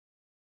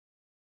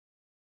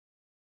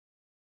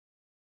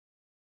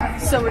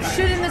So we're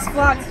shooting this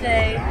vlog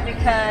today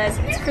because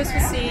it's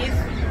Christmas Eve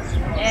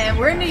and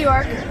we're in New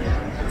York,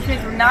 which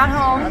means we're not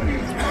home,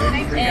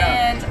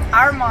 and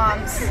our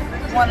moms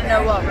want to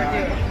know what we're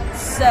doing.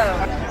 So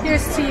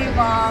here's to you,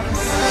 moms.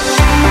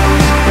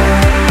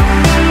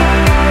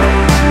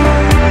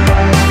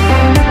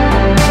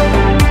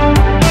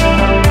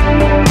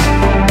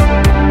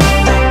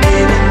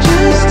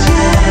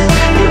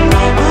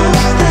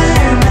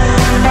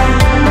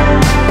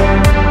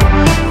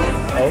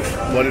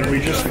 What did we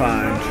just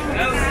find?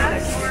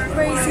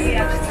 Crazy.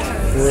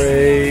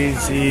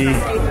 Crazy.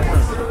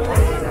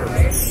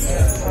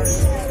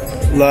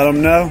 Let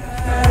them know.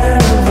 I'm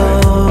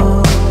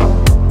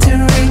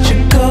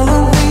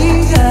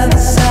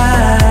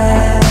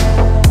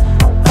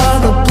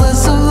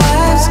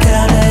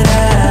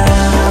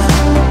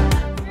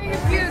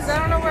confused. I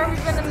don't know where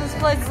we've been in this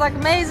place. It's like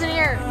amazing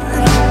here.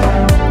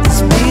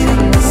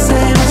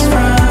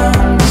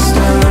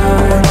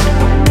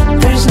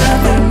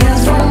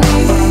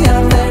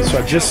 So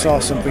I just saw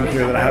something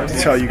here that I have to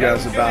tell you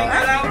guys about.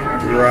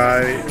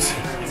 Right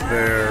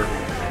there.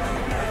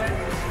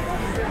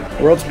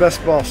 World's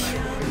best boss,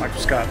 Michael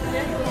Scott.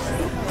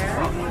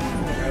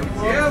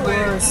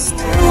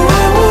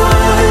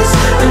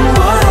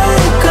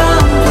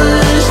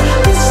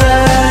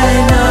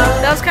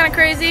 That was kind of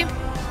crazy,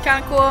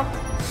 kind of cool,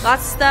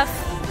 lots of stuff.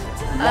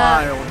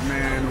 Wild,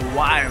 man,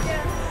 wild.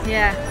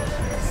 Yeah.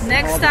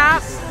 Next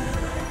stop,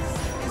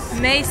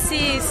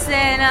 Macy's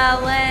Santa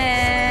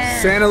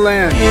Land. Santa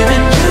Land.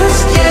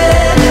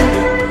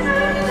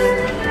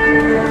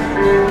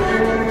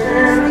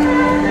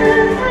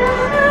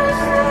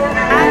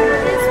 That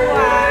is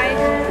why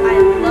I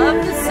love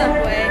the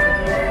subway.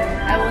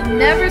 I will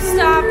never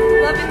stop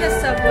loving the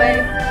subway.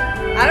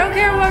 I don't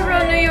care what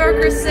real New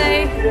Yorkers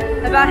say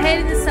about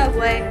hating the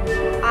subway.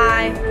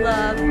 I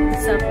love the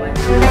subway.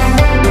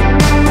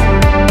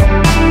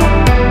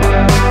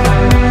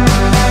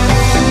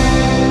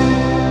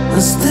 I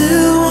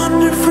still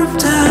wonder from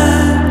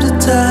time to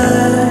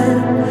time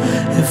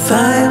if I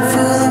am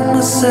fooling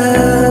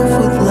myself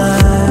with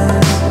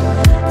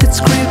lies. It's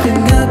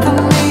creeping up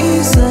on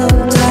me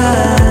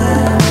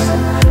sometimes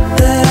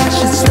that I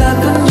should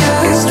stop and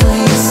just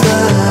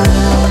resign.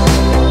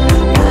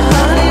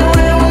 Honey,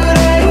 where would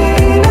I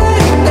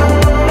even go?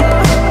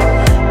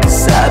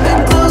 'Cause I've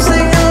been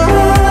closing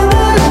all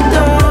the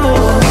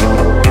doors.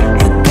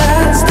 I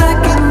got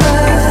stuck in the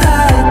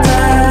high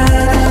tide.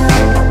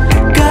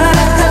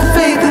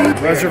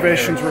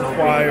 Reservations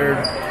required.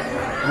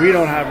 We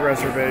don't have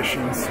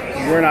reservations.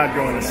 We're not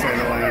going to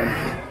Santa Land.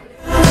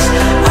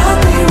 I'll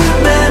be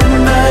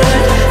remembered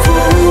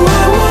for who I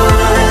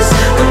was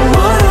and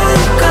what I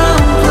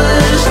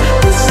accomplished.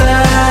 Yes, I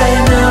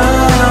know.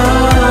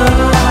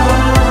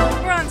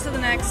 We're on to the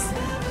next.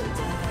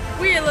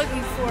 We are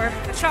looking for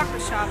a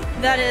chocolate shop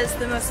that is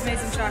the most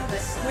amazing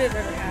chocolate we've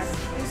ever had.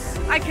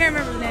 I can't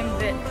remember the name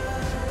of it.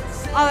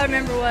 All I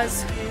remember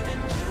was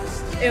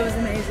it was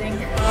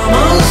amazing.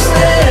 Almost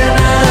there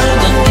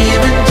now, don't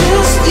give it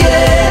just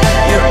yet.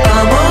 You're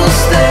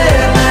almost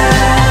there now.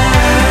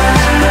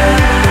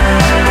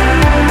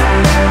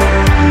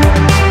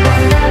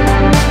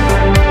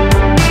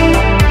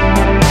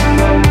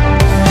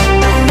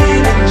 Don't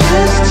give it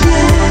just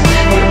yet.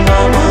 You're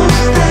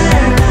almost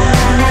there now.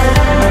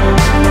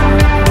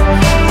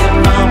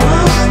 You're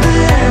almost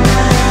there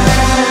now.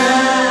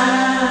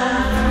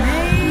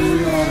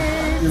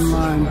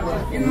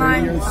 In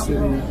line.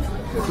 City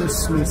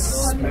Christmas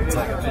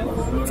spectacular.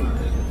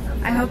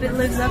 I hope it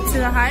lives up to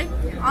the hype,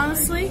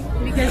 honestly,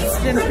 because it's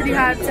been pretty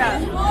hyped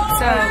up.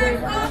 So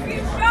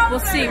we'll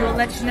see. We'll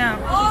let you know.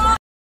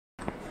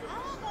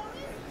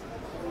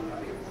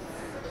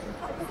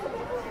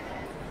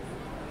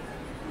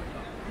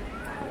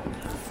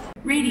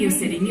 Radio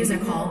City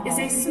Music Hall is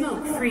a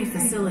smoke-free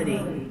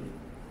facility.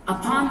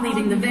 Upon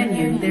leaving the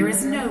venue, there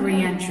is no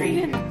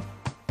re-entry.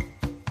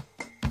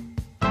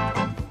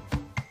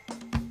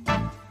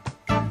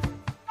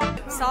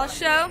 Saw the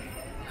show.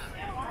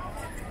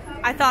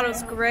 I thought it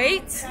was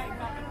great.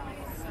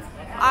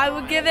 I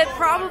would give it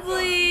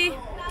probably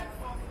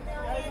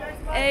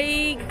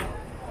a...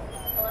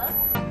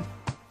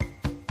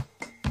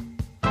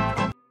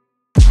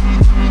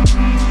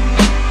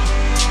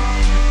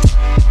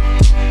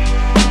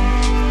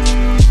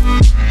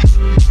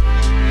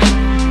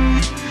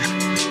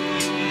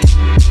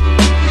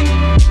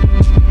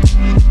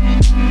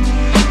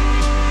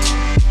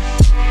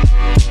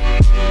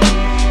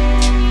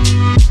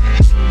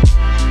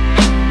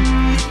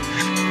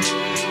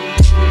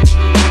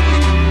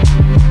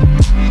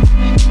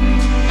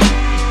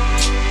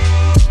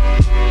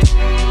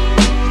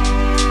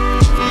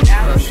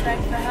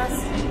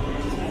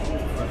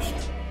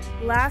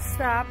 Last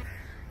stop,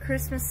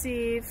 Christmas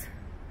Eve.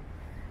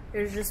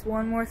 There's just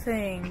one more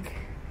thing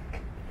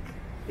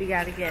we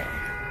gotta get.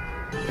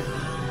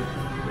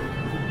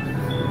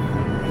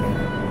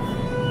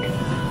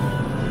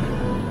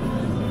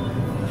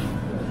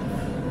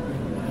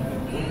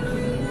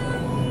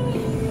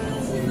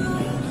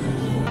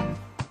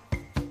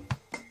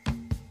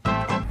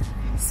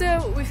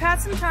 So we've had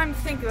some time to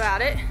think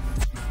about it,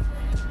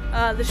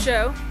 the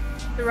show,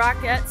 the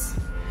Rockettes.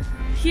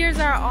 Here's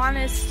our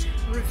honest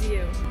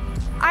review.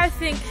 I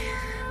think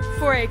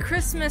for a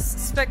Christmas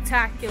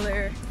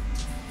spectacular,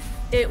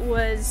 it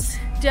was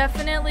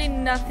definitely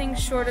nothing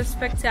short of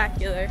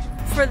spectacular.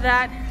 For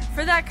that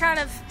kind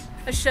of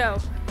a show,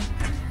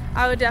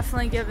 I would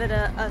definitely give it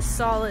a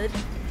solid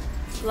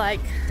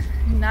like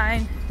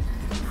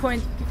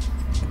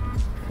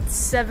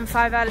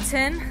 9.75 out of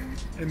 10.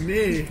 And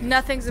me.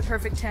 Nothing's a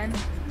perfect 10.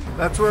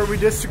 That's where we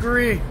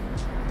disagree.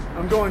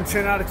 I'm going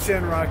 10 out of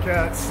 10,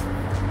 Rockettes.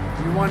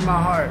 You won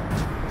my heart.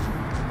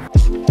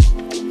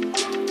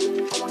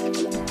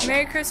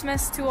 Merry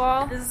Christmas to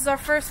all. This is our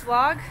first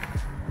vlog.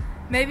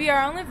 Maybe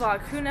our only vlog.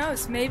 Who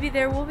knows? Maybe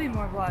there will be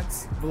more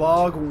vlogs.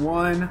 Vlog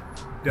 1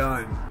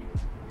 done.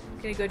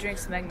 Gonna go drink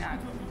some eggnog.